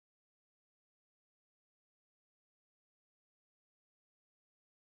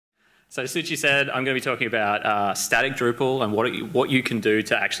So Suchi said, I'm going to be talking about static Drupal and what you can do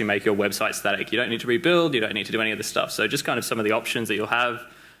to actually make your website static. You don't need to rebuild, you don't need to do any of this stuff. So just kind of some of the options that you'll have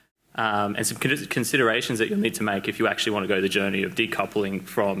and some considerations that you'll need to make if you actually want to go the journey of decoupling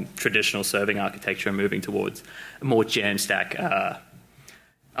from traditional serving architecture and moving towards a more Jamstack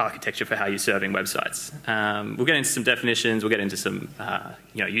architecture for how you're serving websites. We'll get into some definitions, we'll get into some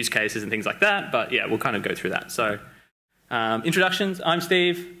use cases and things like that, but yeah, we'll kind of go through that. So introductions, I'm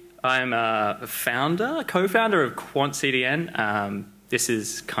Steve. I'm a co-founder of QuantCDN. This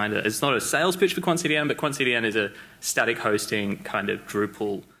is it's not a sales pitch for QuantCDN, but QuantCDN is a static hosting kind of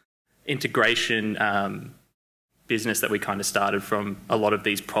Drupal integration business that we kind of started from a lot of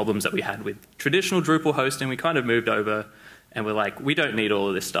these problems that we had with traditional Drupal hosting. We kind of moved over and we're like, we don't need all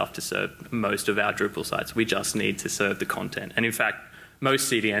of this stuff to serve most of our Drupal sites. We just need to serve the content. And in fact,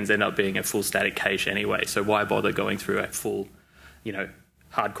 most CDNs end up being a full static cache anyway. So why bother going through a full,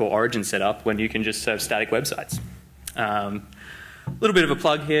 hardcore origin setup when you can just serve static websites? A little bit of a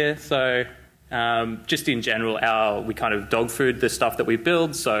plug here. So just in general, we kind of dog food the stuff that we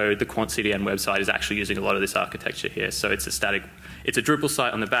build. So the QuantCDN website is actually using a lot of this architecture here. So it's a Drupal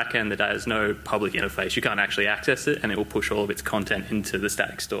site on the back end that has no public interface. You can't actually access it, and it will push all of its content into the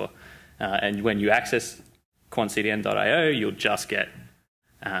static store. And when you access quantcdn.io, you'll just get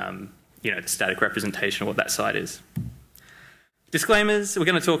the static representation of what that site is. Disclaimers, we're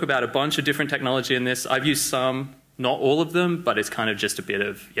going to talk about a bunch of different technology in this. I've used some, not all of them, but it's kind of just a bit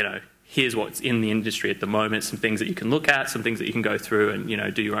of, here's what's in the industry at the moment, some things that you can look at, some things that you can go through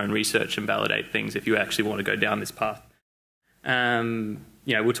and, do your own research and validate things if you actually want to go down this path.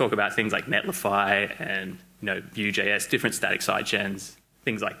 We'll talk about things like Netlify and, Vue.js, different static sidechains,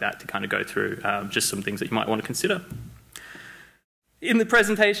 things like that to kind of go through, just some things that you might want to consider. In the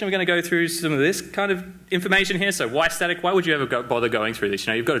presentation, we're going to go through some of this kind of information here. So why static? Why would you ever bother going through this?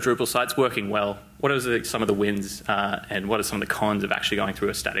 You've got a Drupal site, it's working well. What are some of the wins and what are some of the cons of actually going through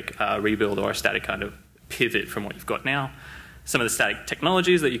a static rebuild or a static kind of pivot from what you've got now? Some of the static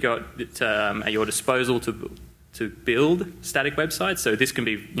technologies that you've got at your disposal to build static websites. So this can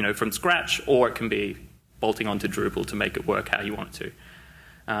be from scratch, or it can be bolting onto Drupal to make it work how you want it to.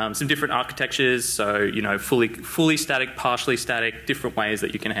 Some different architectures, so fully static, partially static, different ways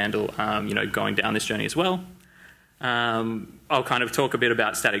that you can handle going down this journey as well. I'll kind of talk a bit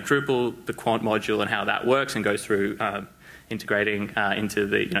about static Drupal, the Quant module, and how that works, and go through integrating into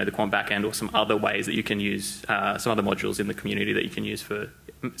the Quant backend, or some other ways that you can use some other modules in the community that you can use for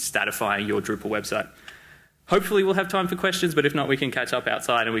statifying your Drupal website. Hopefully we'll have time for questions, but if not, we can catch up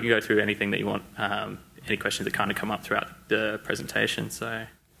outside and we can go through anything that you want, any questions that kind of come up throughout the presentation. So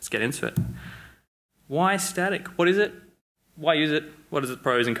let's get into it. Why static? What is it? Why use it? What are the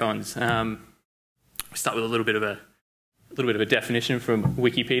pros and cons? We start with a little bit of a definition from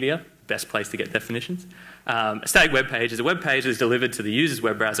Wikipedia. Best place to get definitions. A static web page is a web page that is delivered to the user's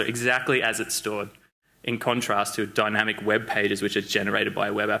web browser exactly as it's stored, in contrast to dynamic web pages which are generated by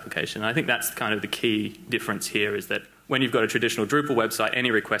a web application. And I think that's kind of the key difference here, is that when you've got a traditional Drupal website,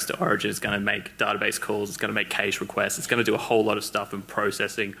 any request to origin is going to make database calls, it's going to make cache requests, it's going to do a whole lot of stuff and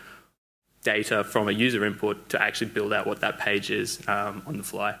processing data from a user input to actually build out what that page is on the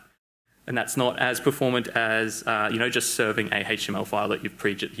fly. And that's not as performant as just serving a HTML file that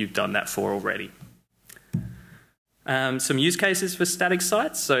you've done that for already. Some use cases for static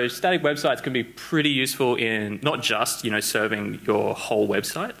sites. So static websites can be pretty useful in not just serving your whole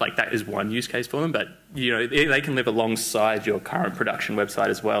website. Like, that is one use case for them, but they can live alongside your current production website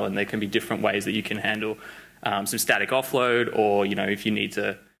as well, and there can be different ways that you can handle some static offload, or if you need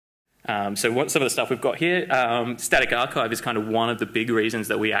to. So what some of the stuff we've got here, static archive is kind of one of the big reasons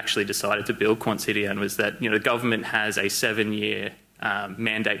that we actually decided to build QuantCDN, was that the government has a 7-year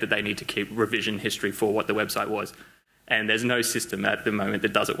mandate that they need to keep revision history for what the website was. And there's no system at the moment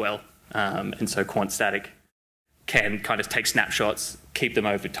that does it well. And so Quant Static can kind of take snapshots, keep them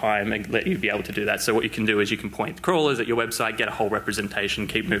over time, and let you be able to do that. So what you can do is you can point crawlers at your website, get a whole representation,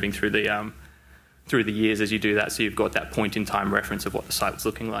 keep moving through the years as you do that, so you've got that point-in-time reference of what the site was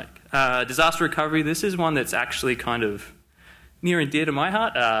looking like. Disaster recovery, this is one that's actually kind of near and dear to my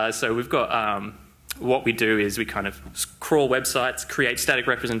heart. So we've got... what we do is we kind of crawl websites, create static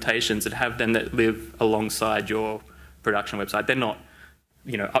representations, and have them that live alongside your production website. They're not,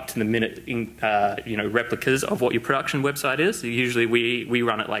 up to the minute, replicas of what your production website is. Usually we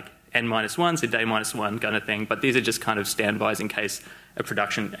run it like n-1, so day -1 kind of thing. But these are just kind of standbys in case a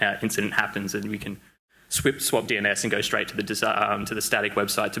production incident happens, and we can swap DNS and go straight to the static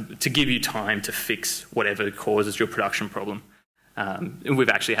website to give you time to fix whatever causes your production problem. And we've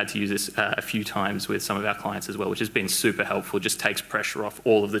actually had to use this a few times with some of our clients as well, which has been super helpful. Just takes pressure off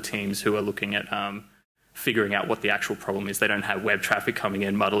all of the teams who are looking at figuring out what the actual problem is. They don't have web traffic coming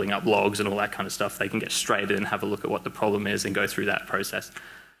in, muddling up logs and all that kind of stuff. They can get straight in, have a look at what the problem is and go through that process.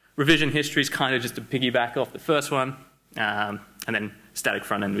 Revision history is kind of just to piggyback off the first one. And then static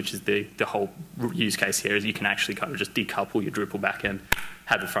front end, which is the whole use case here, is you can actually kind of just decouple your Drupal backend,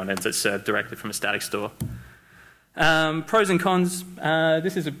 have the front ends that serve directly from a static store. Pros and cons,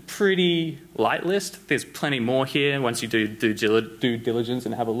 this is a pretty light list. There's plenty more here once you do due diligence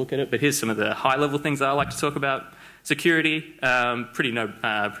and have a look at it, but here's some of the high level things that I like to talk about. Security,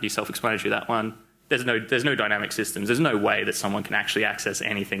 pretty self-explanatory, that one. There's no dynamic systems. There's no way that someone can actually access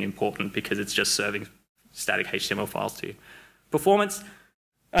anything important because it's just serving static HTML files to you. Performance,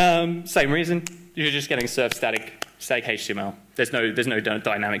 same reason. You're just getting served static HTML. There's no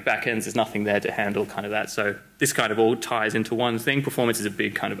dynamic backends. There's nothing there to handle kind of that. So this kind of all ties into one thing. Performance is a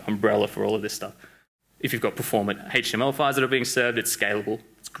big kind of umbrella for all of this stuff. If you've got performant HTML files that are being served, it's scalable.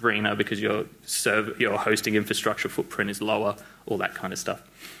 It's greener because your hosting infrastructure footprint is lower, all that kind of stuff.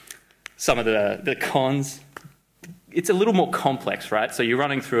 Some of the cons, it's a little more complex, right? So you're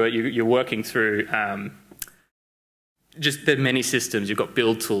running through it, you're working through just the many systems. You've got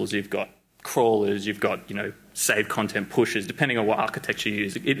build tools, you've got crawlers, you've got save content pushes. Depending on what architecture you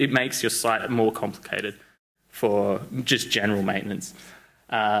use, it makes your site more complicated for just general maintenance.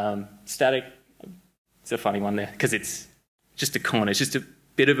 Static, it's a funny one there because it's just a con. It's just a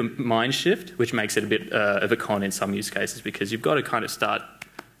bit of a mind shift, which makes it a bit of a con in some use cases because you've got to kind of start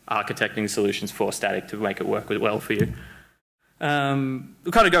architecting solutions for static to make it work well for you.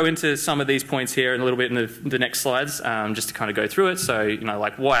 We'll kind of go into some of these points here in a little bit in the next slides, just to kind of go through it. So,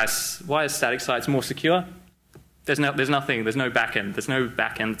 like why are static sites more secure? There's no backend. There's no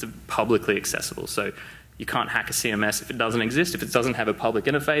backend that's publicly accessible. So you can't hack a CMS if it doesn't exist. If it doesn't have a public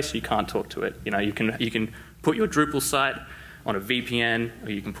interface, you can't talk to it. You can put your Drupal site on a VPN,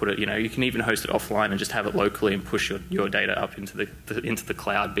 or you can put it, you can even host it offline and just have it locally and push your data up into the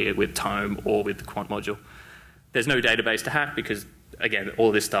cloud, be it with Tome or with the Quant module. There's no database to hack because, again,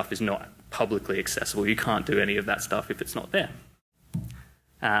 all this stuff is not publicly accessible. You can't do any of that stuff if it's not there.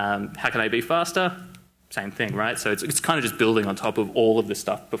 How can they be faster? Same thing, right? So it's kind of just building on top of all of the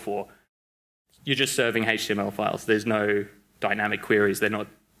stuff before. You're just serving HTML files. There's no dynamic queries.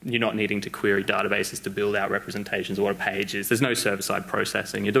 You're not needing to query databases to build out representations of what a page is. There's no server-side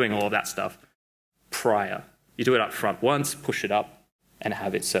processing. You're doing all of that stuff prior. You do it up front once, push it up, and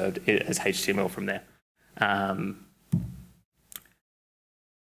have it served as HTML from there.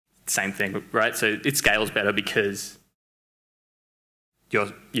 Same thing, right? So it scales better because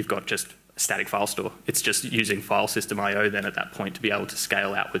you've got just a static file store. It's just using file system I/O then at that point to be able to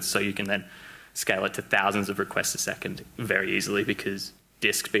scale outwards, so you can then scale it to thousands of requests a second very easily because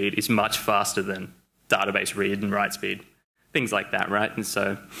disk speed is much faster than database read and write speed, things like that, right? And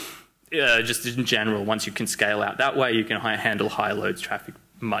so just in general, once you can scale out that way, you can handle high loads traffic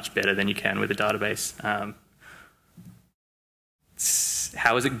much better than you can with a database.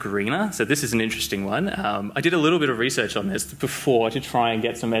 How is it greener? So this is an interesting one. I did a little bit of research on this before to try and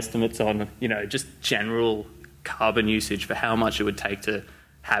get some estimates on, just general carbon usage for how much it would take to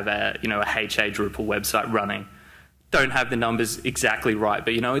have a HA Drupal website running. Don't have the numbers exactly right,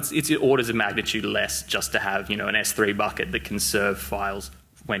 but it's orders of magnitude less just to have an S3 bucket that can serve files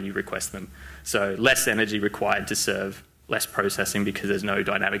when you request them. So less energy required to serve, less processing because there's no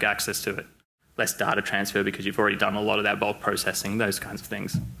dynamic access to it, less data transfer because you've already done a lot of that bulk processing, those kinds of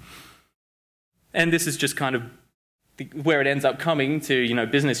things. And this is just kind of where it ends up coming to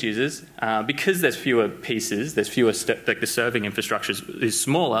business users. Because there's fewer pieces, there's fewer like the serving infrastructure is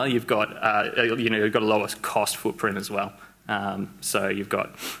smaller. You've got a lower cost footprint as well. So you've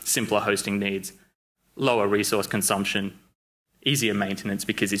got simpler hosting needs, lower resource consumption, easier maintenance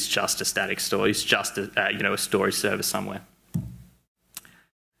because it's just a static store. It's just a storage service somewhere.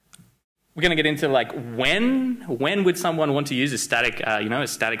 We're going to get into like when would someone want to use a static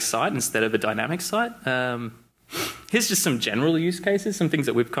site instead of a dynamic site. Here's just some general use cases, some things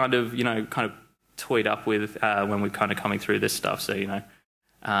that we've kind of toyed up with when we're kind of coming through this stuff. So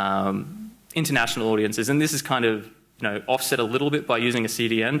international audiences, and this is kind of offset a little bit by using a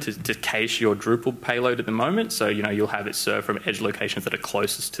CDN to cache your Drupal payload at the moment. So you'll have it served from edge locations that are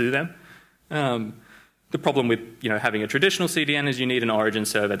closest to them. The problem with having a traditional CDN is you need an origin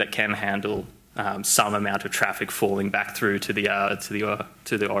server that can handle some amount of traffic falling back through to the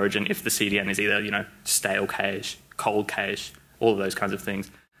origin if the CDN is either stale cache, cold cache, all of those kinds of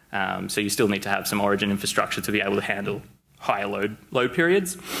things. So you still need to have some origin infrastructure to be able to handle higher load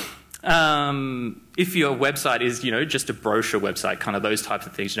periods. If your website is, just a brochure website, kind of those types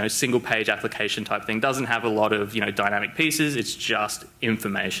of things, single page application type thing, doesn't have a lot of, dynamic pieces, it's just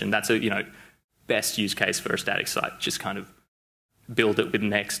information. That's a, best use case for a static site. Just kind of build it with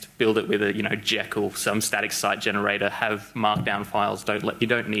Next, build it with a, Jekyll, some static site generator, have markdown files. You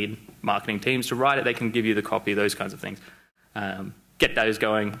don't need marketing teams to write it. They can give you the copy, those kinds of things. Get those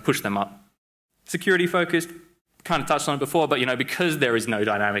going, push them up. Security focused, kind of touched on it before, but because there is no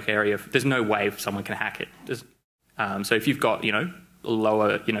dynamic area, there's no way someone can hack it. So if you've got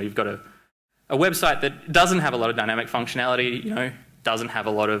you've got a website that doesn't have a lot of dynamic functionality, doesn't have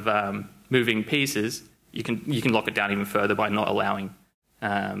a lot of moving pieces, you can lock it down even further by not allowing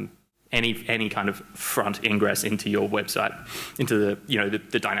any kind of front ingress into your website, into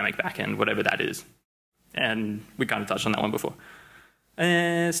the dynamic backend, whatever that is. And we kind of touched on that one before.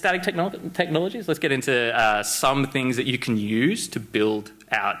 Static technologies, let's get into some things that you can use to build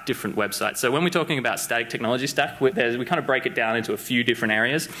out different websites. So when we're talking about static technology stack, we kind of break it down into a few different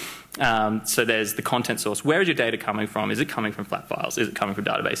areas. So there's the content source. Where is your data coming from? Is it coming from flat files? Is it coming from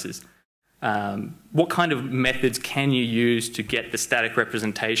databases? What kind of methods can you use to get the static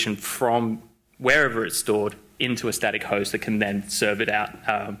representation from wherever it's stored into a static host that can then serve it out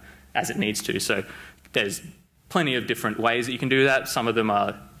as it needs to? So there's plenty of different ways that you can do that. Some of them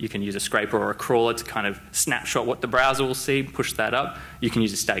are you can use a scraper or a crawler to kind of snapshot what the browser will see, push that up. You can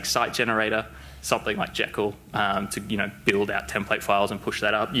use a static site generator, something like Jekyll, to build out template files and push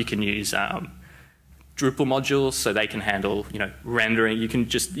that up. You can use Drupal modules, so they can handle rendering. You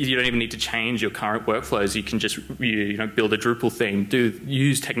don't even need to change your current workflows. You can just build a Drupal theme,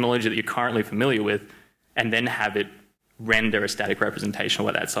 use technology that you're currently familiar with, and then have it render a static representation of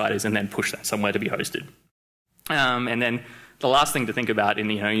what that site is, and then push that somewhere to be hosted. And then the last thing to think about in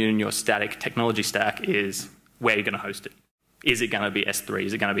your static technology stack is where you're going to host it. Is it going to be S3?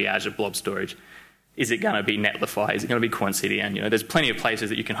 Is it going to be Azure Blob Storage? Is it going to be Netlify? Is it going to be QuantCDN? There's plenty of places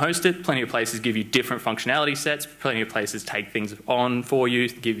that you can host it. Plenty of places give you different functionality sets. Plenty of places take things on for you,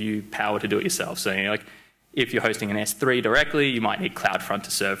 give you power to do it yourself. So if you're hosting an S3 directly, you might need CloudFront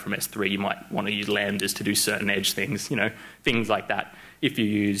to serve from S3. You might want to use Lambdas to do certain edge things, things like that. If you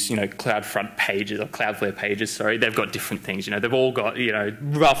use, CloudFront pages or Cloudflare pages, they've got different things. They've all got,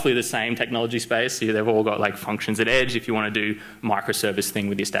 roughly the same technology space. So they've all got functions at edge if you want to do microservice thing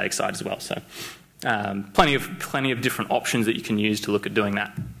with your static site as well. So plenty of different options that you can use to look at doing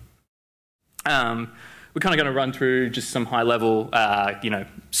that. We're kind of going to run through just some high-level,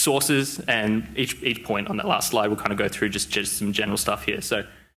 sources, and each point on that last slide we'll kind of go through just some general stuff here. So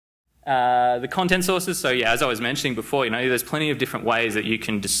the content sources. So yeah, as I was mentioning before, there's plenty of different ways that you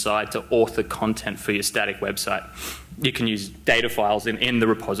can decide to author content for your static website. You can use data files in the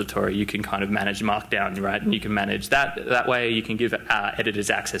repository. You can kind of manage Markdown, right? And you can manage that way. You can give editors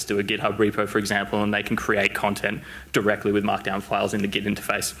access to a GitHub repo, for example, and they can create content directly with Markdown files in the Git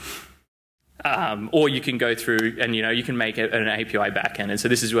interface. Or you can go through and you can make an API backend. And so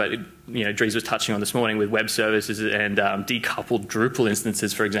this is what Dries was touching on this morning with web services and decoupled Drupal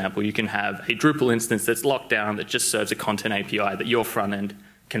instances, for example. You can have a Drupal instance that's locked down that just serves a content API that your front end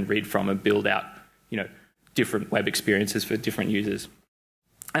can read from and build out different web experiences for different users.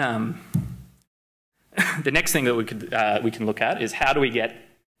 The next thing that we can look at is how do we get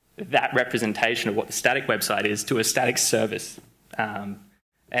that representation of what the static website is to a static service.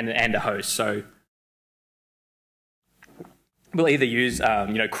 And a host. So we'll either use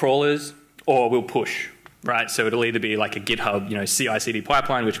crawlers or we'll push, right? So it'll either be like a GitHub CI/CD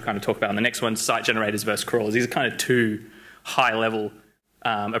pipeline, which we'll kind of talk about on the next one, site generators versus crawlers. These are kind of two high-level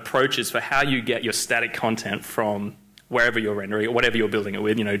approaches for how you get your static content from wherever you're rendering or whatever you're building it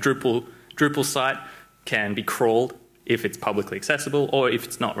with. Drupal site can be crawled if it's publicly accessible, or if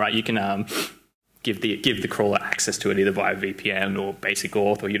it's not, right, you can give the crawler access to it either via VPN or basic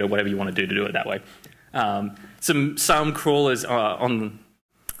auth or whatever you want to do it that way. Some crawlers are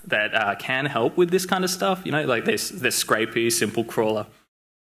that can help with this kind of stuff. Like there's Scrapey, Simple Crawler,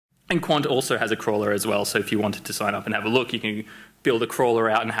 and Quant also has a crawler as well. So if you wanted to sign up and have a look, you can build a crawler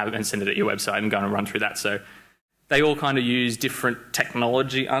out and send it at your website and go and run through that. So they all kind of use different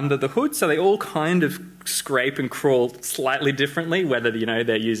technology under the hood, so they all kind of scrape and crawl slightly differently, whether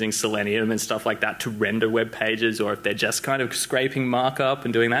they're using Selenium and stuff like that to render web pages, or if they're just kind of scraping markup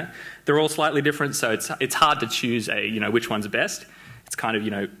and doing that. They're all slightly different, so it's hard to choose which one's best. It's kind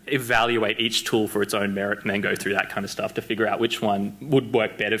of evaluate each tool for its own merit and then go through that kind of stuff to figure out which one would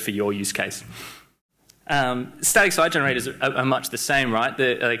work better for your use case. Static site generators are much the same, right?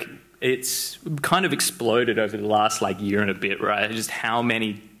 It's kind of exploded over the last year and a bit, right? Just how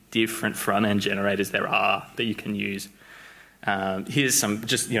many different front-end generators there are that you can use. Here's some,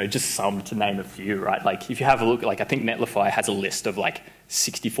 just some to name a few, right? Like if you have a look, like I think Netlify has a list of like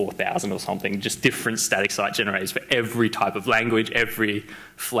 64,000 or something, just different static site generators for every type of language, every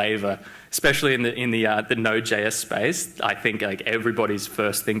flavor. Especially in the Node.js space, I think like everybody's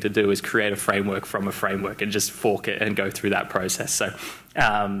first thing to do is create a framework from a framework and just fork it and go through that process. So,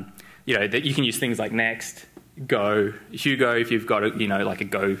 that you can use things like Next, Go, Hugo if you've got like a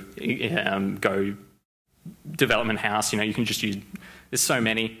Go development house, you can just use, there's so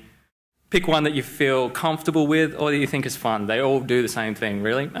many. Pick one that you feel comfortable with or that you think is fun. They all do the same thing,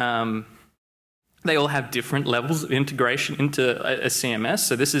 really. They all have different levels of integration into a CMS,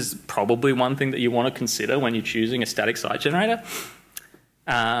 so this is probably one thing that you want to consider when you're choosing a static site generator.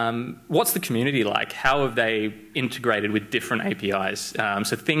 What's the community like? How have they integrated with different APIs?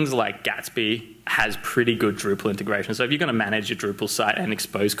 So things like Gatsby has pretty good Drupal integration. So if you're going to manage your Drupal site and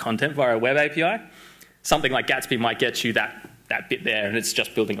expose content via a web API, something like Gatsby might get you that bit there, and it's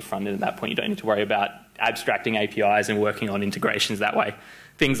just building a front end at that point. You don't need to worry about abstracting APIs and working on integrations that way.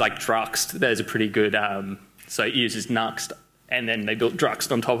 Things like Druxt, there's a pretty good, so it uses Nuxt, and then they built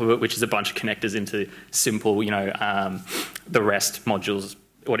Druxt on top of it, which is a bunch of connectors into simple, the REST modules,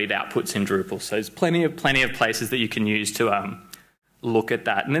 what it outputs in Drupal. So there's plenty of places that you can use to look at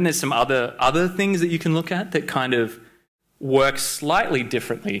that. And then there's some other things that you can look at that kind of work slightly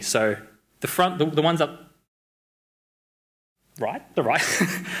differently. So the ones up right, the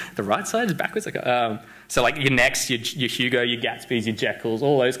right side is backwards. So like your Next, your Hugo, your Gatsbys, your Jekylls,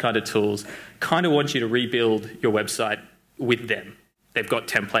 all those kind of tools kind of want you to rebuild your website with them. They've got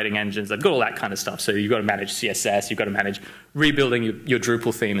templating engines, they've got all that kind of stuff. So you've got to manage CSS, you've got to manage rebuilding your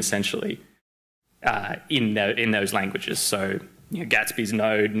Drupal theme essentially in those languages. So Gatsby's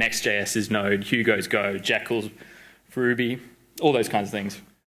Node, Next.js is Node, Hugo's Go, Jekylls, Ruby, all those kinds of things.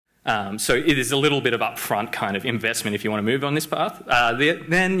 So it is a little bit of upfront kind of investment if you want to move on this path.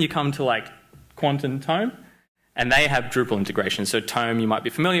 Then you come to like Quant and Tome, and they have Drupal integration. So Tome, you might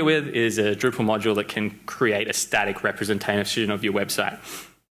be familiar with, is a Drupal module that can create a static representation of your website.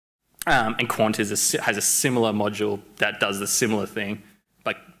 And Quant has a similar module that does the similar thing.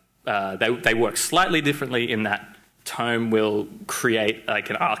 Like they work slightly differently in that Tome will create like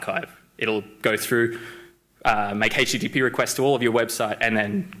an archive. It'll go through, make HTTP requests to all of your website, and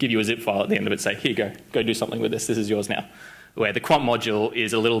then give you a zip file at the end of it, say, here, go do something with this is yours now. Where the Quant module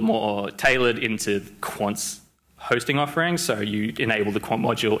is a little more tailored into Quant's hosting offering, so you enable the Quant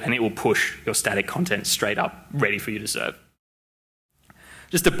module and it will push your static content straight up, ready for you to serve.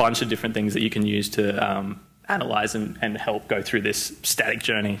 Just a bunch of different things that you can use to analyze and help go through this static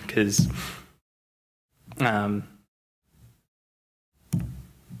journey, because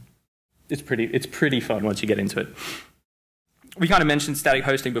it's pretty fun once you get into it. We kind of mentioned static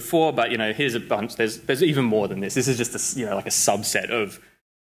hosting before, but here's a bunch. There's even more than this. This is just like a subset of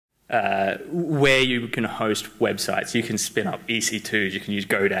where you can host websites. You can spin up EC2s. You can use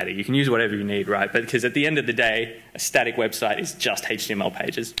GoDaddy. You can use whatever you need, right? But because at the end of the day, a static website is just HTML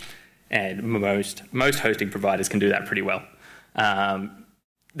pages, and most hosting providers can do that pretty well.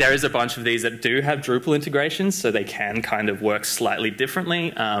 There is a bunch of these that do have Drupal integrations, so they can kind of work slightly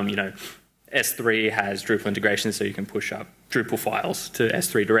differently. S3 has Drupal integration, so you can push up Drupal files to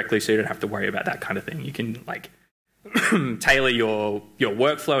S3 directly, so you don't have to worry about that kind of thing. You can like tailor your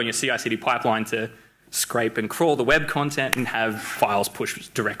workflow and your CI/CD pipeline to scrape and crawl the web content and have files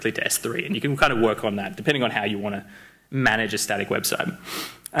pushed directly to S3, and you can kind of work on that depending on how you want to manage a static website.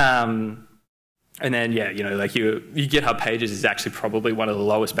 And then like your GitHub Pages is actually probably one of the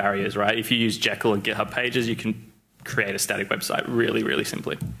lowest barriers, right? If you use Jekyll and GitHub Pages, you can create a static website really, really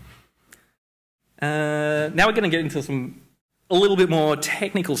simply. Now we're going to get into a little bit more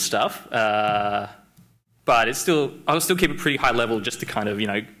technical stuff, but I'll still keep it pretty high level just to kind of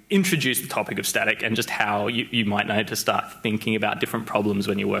introduce the topic of static and just how you might need to start thinking about different problems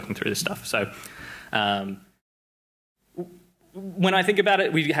when you're working through this stuff. So when I think about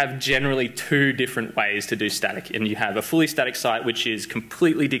it, we have generally two different ways to do static, and you have a fully static site which is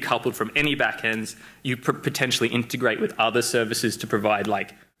completely decoupled from any backends. You potentially integrate with other services to provide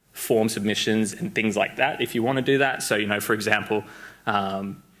like form submissions and things like that if you want to do that. So, for example,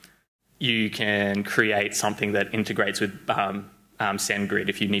 you can create something that integrates with SendGrid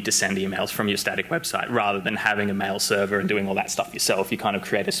if you need to send emails from your static website, rather than having a mail server and doing all that stuff yourself. You kind of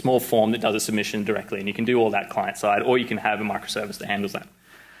create a small form that does a submission directly, and you can do all that client side, or you can have a microservice that handles that.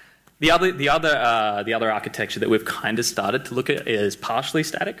 The other architecture that we've kind of started to look at is partially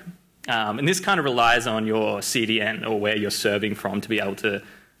static, and this kind of relies on your CDN or where you're serving from to be able to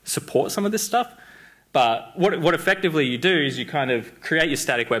support some of this stuff. But what effectively you do is you kind of create your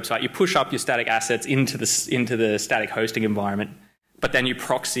static website, you push up your static assets into the static hosting environment, but then you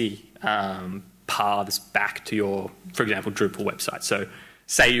proxy paths back to your, for example, Drupal website. So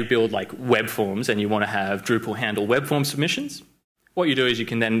say you build like web forms and you want to have Drupal handle web form submissions. What you do is you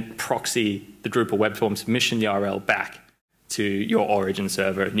can then proxy the Drupal web form submission URL back to your origin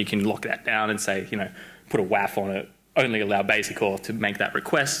server, and you can lock that down and say, you know, put a WAF on it, only allow basic auth to make that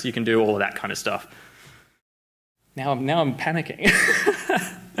request. You can do all of that kind of stuff. Now I'm panicking.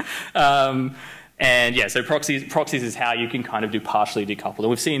 And yeah, so proxies is how you can kind of do partially decoupled. And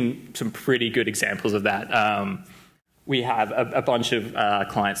we've seen some pretty good examples of that. We have a bunch of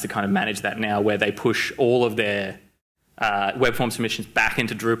clients that kind of manage that now, where they push all of their web form submissions back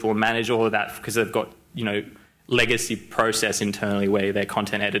into Drupal and manage all of that, because they've got, you know, legacy process internally where their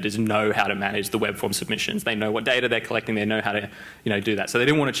content editors know how to manage the web form submissions. They know what data they're collecting. They know how to, you know, do that. So they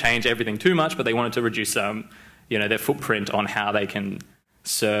didn't want to change everything too much, but they wanted to reduce you know, their footprint on how they can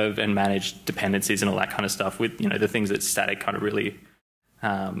serve and manage dependencies and all that kind of stuff with, you know, the things that static kind of really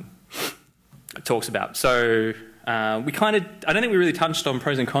talks about. So we kind of, I don't think we really touched on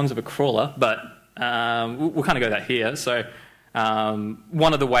pros and cons of a crawler, but we'll kind of go that here. So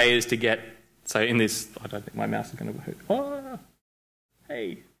one of the ways to get, so in this, I don't think my mouse is going to work. Oh,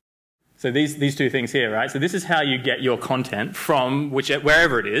 hey. So these two things here, right? So this is how you get your content from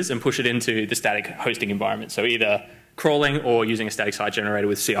wherever it is and push it into the static hosting environment. So either crawling or using a static site generator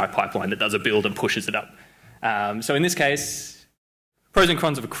with CI pipeline that does a build and pushes it up. So in this case, pros and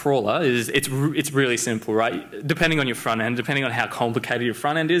cons of a crawler is it's really simple, right? Depending on your front end, depending on how complicated your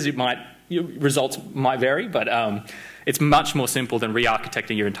front end is, your results might vary, but it's much more simple than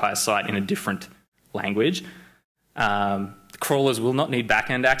re-architecting your entire site in a different language. Crawlers will not need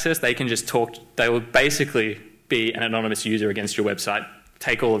back-end access. They can just talk. They will basically be an anonymous user against your website,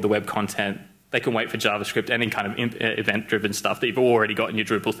 take all of the web content. They can wait for JavaScript, any kind of event-driven stuff that you've already got in your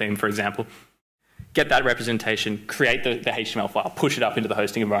Drupal theme, for example. Get that representation, create the HTML file, push it up into the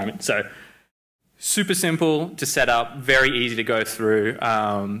hosting environment. So super simple to set up, very easy to go through.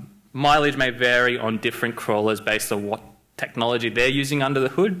 Mileage may vary on different crawlers based on what technology they're using under the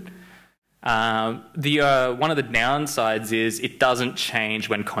hood. One of the downsides is it doesn't change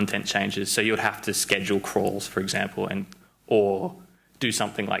when content changes. So you'd have to schedule crawls, for example, or do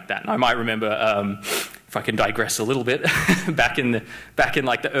something like that. And I might remember, if I can digress a little bit, back in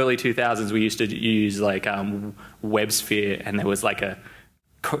like the early 2000s, we used to use like WebSphere, and there was like a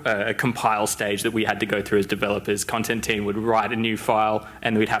compile stage that we had to go through as developers. Content team would write a new file,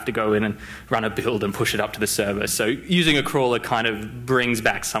 and we'd have to go in and run a build and push it up to the server. So using a crawler kind of brings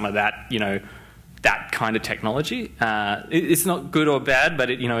back some of that, you know, that kind of technology. It's not good or bad,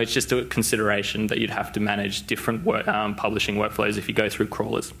 but you know, it's just a consideration that you'd have to manage different publishing workflows if you go through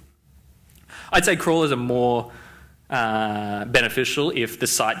crawlers. I'd say crawlers are more beneficial if the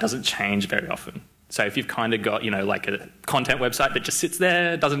site doesn't change very often. So if you've kind of got, you know, like a content website that just sits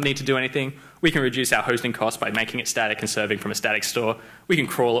there, doesn't need to do anything, we can reduce our hosting costs by making it static and serving from a static store. We can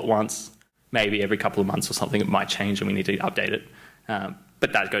crawl it once, maybe every couple of months or something. It might change and we need to update it.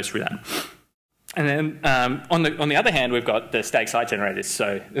 But that goes through that. And then on the other hand, we've got the static site generators.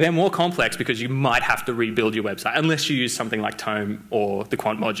 So they're more complex because you might have to rebuild your website unless you use something like Tome or the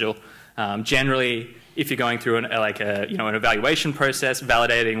Quant module. Generally, if you're going through an evaluation process,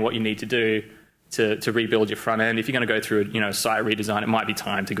 validating what you need to do to rebuild your front end, if you're going to go through a site redesign, it might be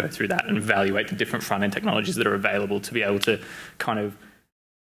time to go through that and evaluate the different front end technologies that are available to be able to kind of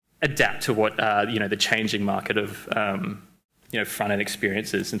adapt to what the changing market of front end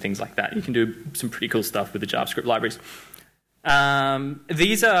experiences and things like that. You can do some pretty cool stuff with the JavaScript libraries.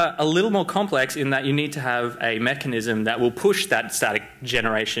 These are a little more complex in that you need to have a mechanism that will push that static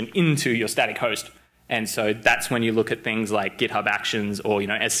generation into your static host. And so that's when you look at things like GitHub Actions or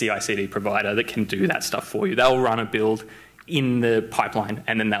a CI/CD provider that can do that stuff for you. They'll run a build in the pipeline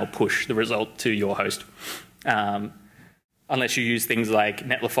and then they'll push the result to your host. Unless you use things like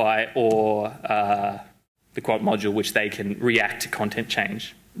Netlify or the Quant module, which they can react to content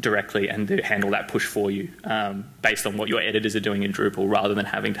change directly and handle that push for you based on what your editors are doing in Drupal, rather than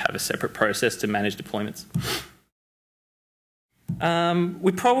having to have a separate process to manage deployments.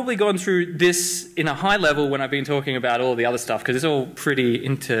 We've probably gone through this in a high level when I've been talking about all the other stuff, because it's all pretty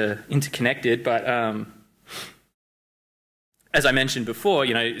interconnected, but as I mentioned before,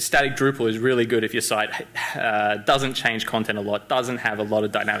 static Drupal is really good if your site doesn't change content a lot, doesn't have a lot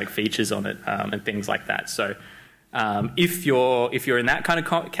of dynamic features on it, and things like that. So if you're in that kind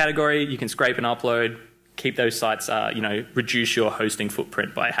of category, you can scrape and upload, keep those sites, reduce your hosting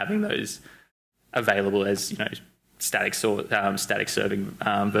footprint by having those available as static serving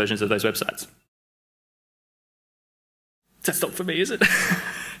versions of those websites. That's not for me, is it?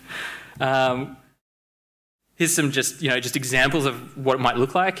 Here's some just examples of what it might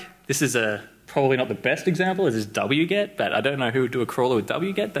look like. This is probably not the best example. This is wget, but I don't know who would do a crawler with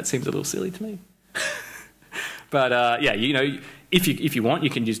wget. That seems a little silly to me. But yeah, if you want, you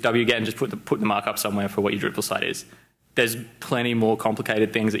can use wget and just put the markup somewhere for what your Drupal site is. There's plenty more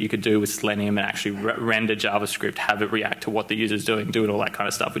complicated things that you could do with Selenium and actually render JavaScript, have it react to what the user's doing all that kind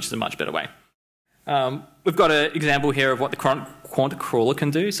of stuff, which is a much better way. We've got an example here of what the quant crawler can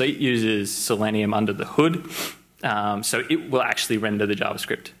do. So it uses Selenium under the hood. So it will actually render the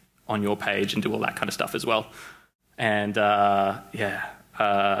JavaScript on your page and do all that kind of stuff as well. And yeah,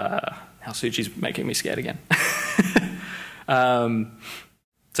 now Suchi's making me scared again.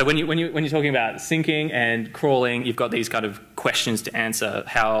 So when you're talking about syncing and crawling, you've got these kind of questions to answer.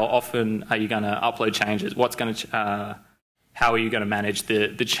 How often are you going to upload changes? How are you going to manage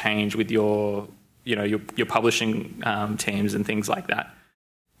the change with your publishing teams and things like that?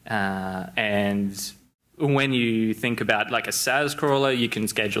 And when you think about like a SaaS crawler, you can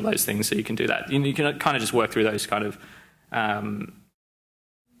schedule those things so you can do that. You can kind of just work through those kind of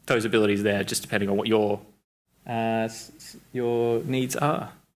those abilities there, just depending on what your needs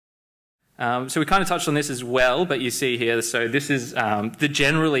are. So we kind of touched on this as well, but you see here, so this is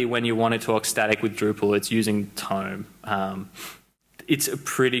generally when you want to talk static with Drupal, it's using Tome. It's a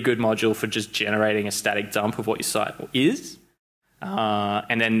pretty good module for just generating a static dump of what your site is.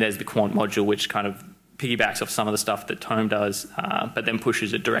 And then there's the quant module, which kind of piggybacks off some of the stuff that Tome does, but then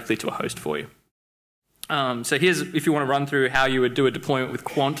pushes it directly to a host for you. So here's, if you want to run through how you would do a deployment with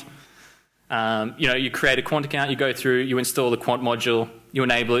quant. You create a quant account, you go through, you install the quant module, you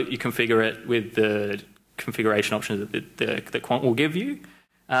enable it, you configure it with the configuration options that the quant will give you.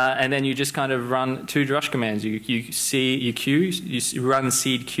 And then you just kind of run two drush commands. You run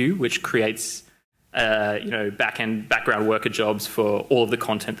seed queue, which creates background worker jobs for all of the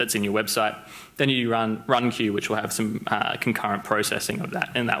content that's in your website. Then you run queue, which will have some concurrent processing of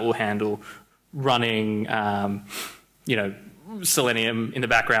that, and that will handle running Selenium in the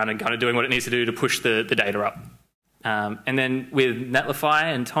background and kind of doing what it needs to do to push the data up. And then with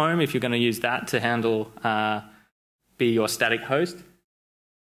Netlify and Tome, if you're going to use that to handle be your static host,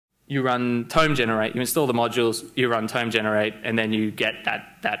 you run Tome generate, you install the modules, you run Tome generate, and then you get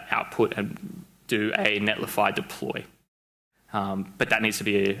that output and do a Netlify deploy. But that needs to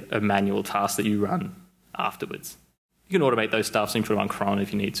be a manual task that you run afterwards. You can automate those stuff, so you can put them on cron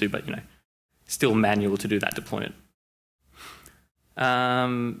if you need to, but still manual to do that deployment.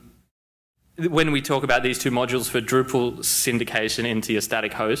 When we talk about these two modules for Drupal syndication into your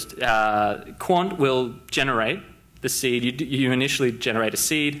static host, Quant will generate the seed. You initially generate a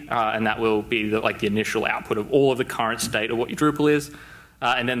seed, and that will be the initial output of all of the current state of what your Drupal is.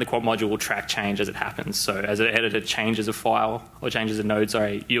 And then the Quant module will track change as it happens. So as an editor changes a file or changes a node,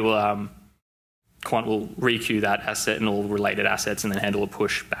 you will Quant will requeue that asset and all related assets, and then handle a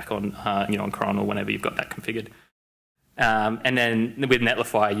push back on on cron or whenever you've got that configured. And then with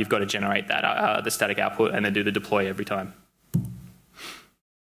Netlify, you've got to generate that the static output and then do the deploy every time.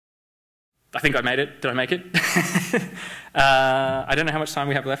 I think I made it. Did I make it? I don't know how much time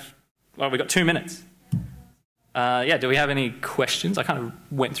we have left. Well, we've got 2 minutes. Yeah, do we have any questions? I kind of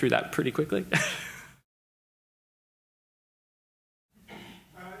went through that pretty quickly. If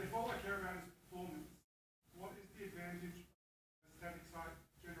all I care about is performance, what is the advantage of static site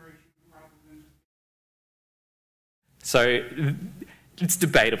generation rather than just... So it's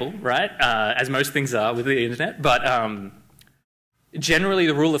debatable, right? As most things are with the internet, but generally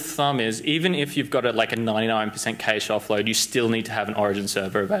the rule of thumb is even if you've got a 99% cache offload, you still need to have an origin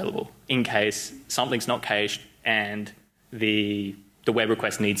server available in case something's not cached and the web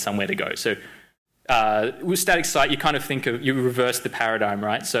request needs somewhere to go. So with static site, you kind of you reverse the paradigm,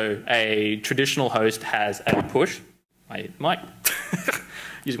 right? So a traditional host has a push. My mic,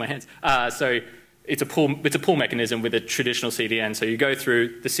 using my hands. So it's a pull mechanism with a traditional CDN. So you go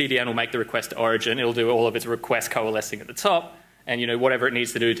through, the CDN will make the request to origin. It'll do all of its request coalescing at the top, and whatever it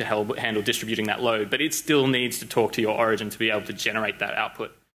needs to do to handle distributing that load. But it still needs to talk to your origin to be able to generate that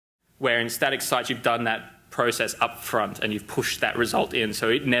output. Where in static sites, you've done that process up front and you've pushed that result in, so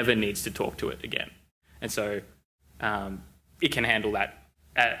it never needs to talk to it again. And so it can handle that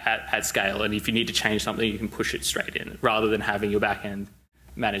at scale. And if you need to change something, you can push it straight in rather than having your backend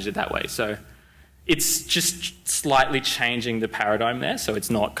manage it that way. So it's just slightly changing the paradigm there. So it's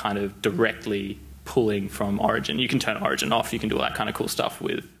not kind of directly pulling from origin. You can turn origin off. You can do all that kind of cool stuff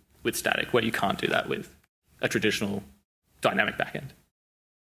with static, where you can't do that with a traditional dynamic backend.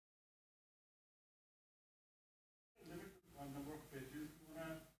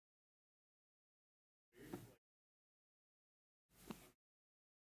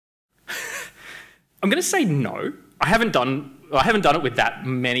 I'm going to say no. I haven't done it with that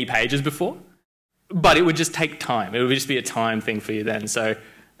many pages before, but it would just take time. It would just be a time thing for you then. So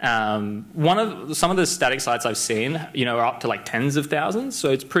some of the static sites I've seen, are up to like tens of thousands,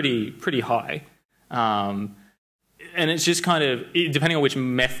 so it's pretty high. And it's just kind of, depending on which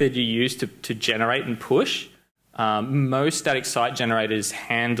method you use to generate and push, most static site generators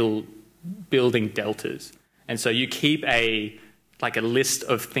handle building deltas. And so you keep a list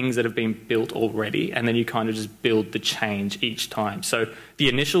of things that have been built already, and then you kind of just build the change each time. So the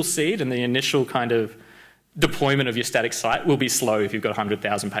initial seed and the initial kind of deployment of your static site will be slow if you've got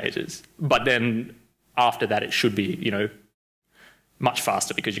 100,000 pages. But then after that, it should be, much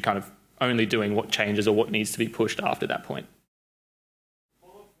faster because you're kind of only doing what changes or what needs to be pushed after that point.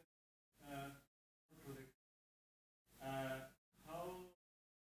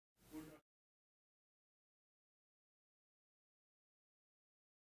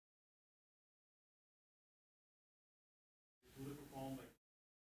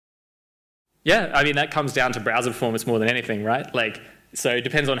 Yeah, I mean, that comes down to browser performance more than anything, right? So it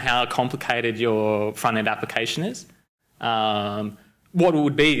depends on how complicated your front-end application is. What it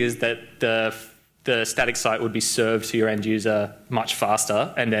would be is that the static site would be served to your end user much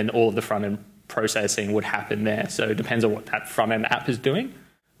faster, and then all of the front-end processing would happen there. So it depends on what that front-end app is doing.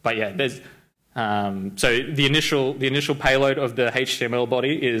 But yeah, there's so the initial payload of the HTML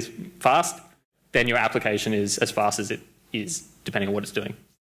body is fast, then your application is as fast as it is, depending on what it's doing.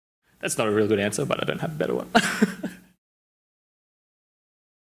 That's not a real good answer, but I don't have a better one.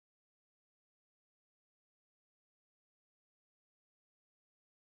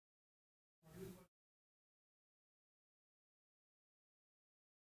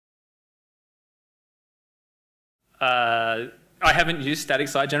 I haven't used static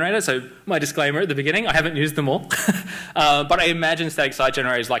site generator, so my disclaimer at the beginning, I haven't used them all. But I imagine static site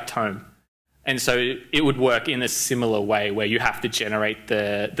generator is like Tome. And so it would work in a similar way where you have to generate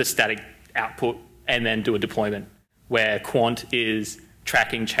the static output and then do a deployment, where Quant is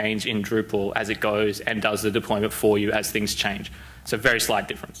tracking change in Drupal as it goes and does the deployment for you as things change. So very slight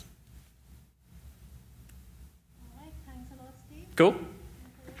difference. All right, thanks a lot, Steve. Cool.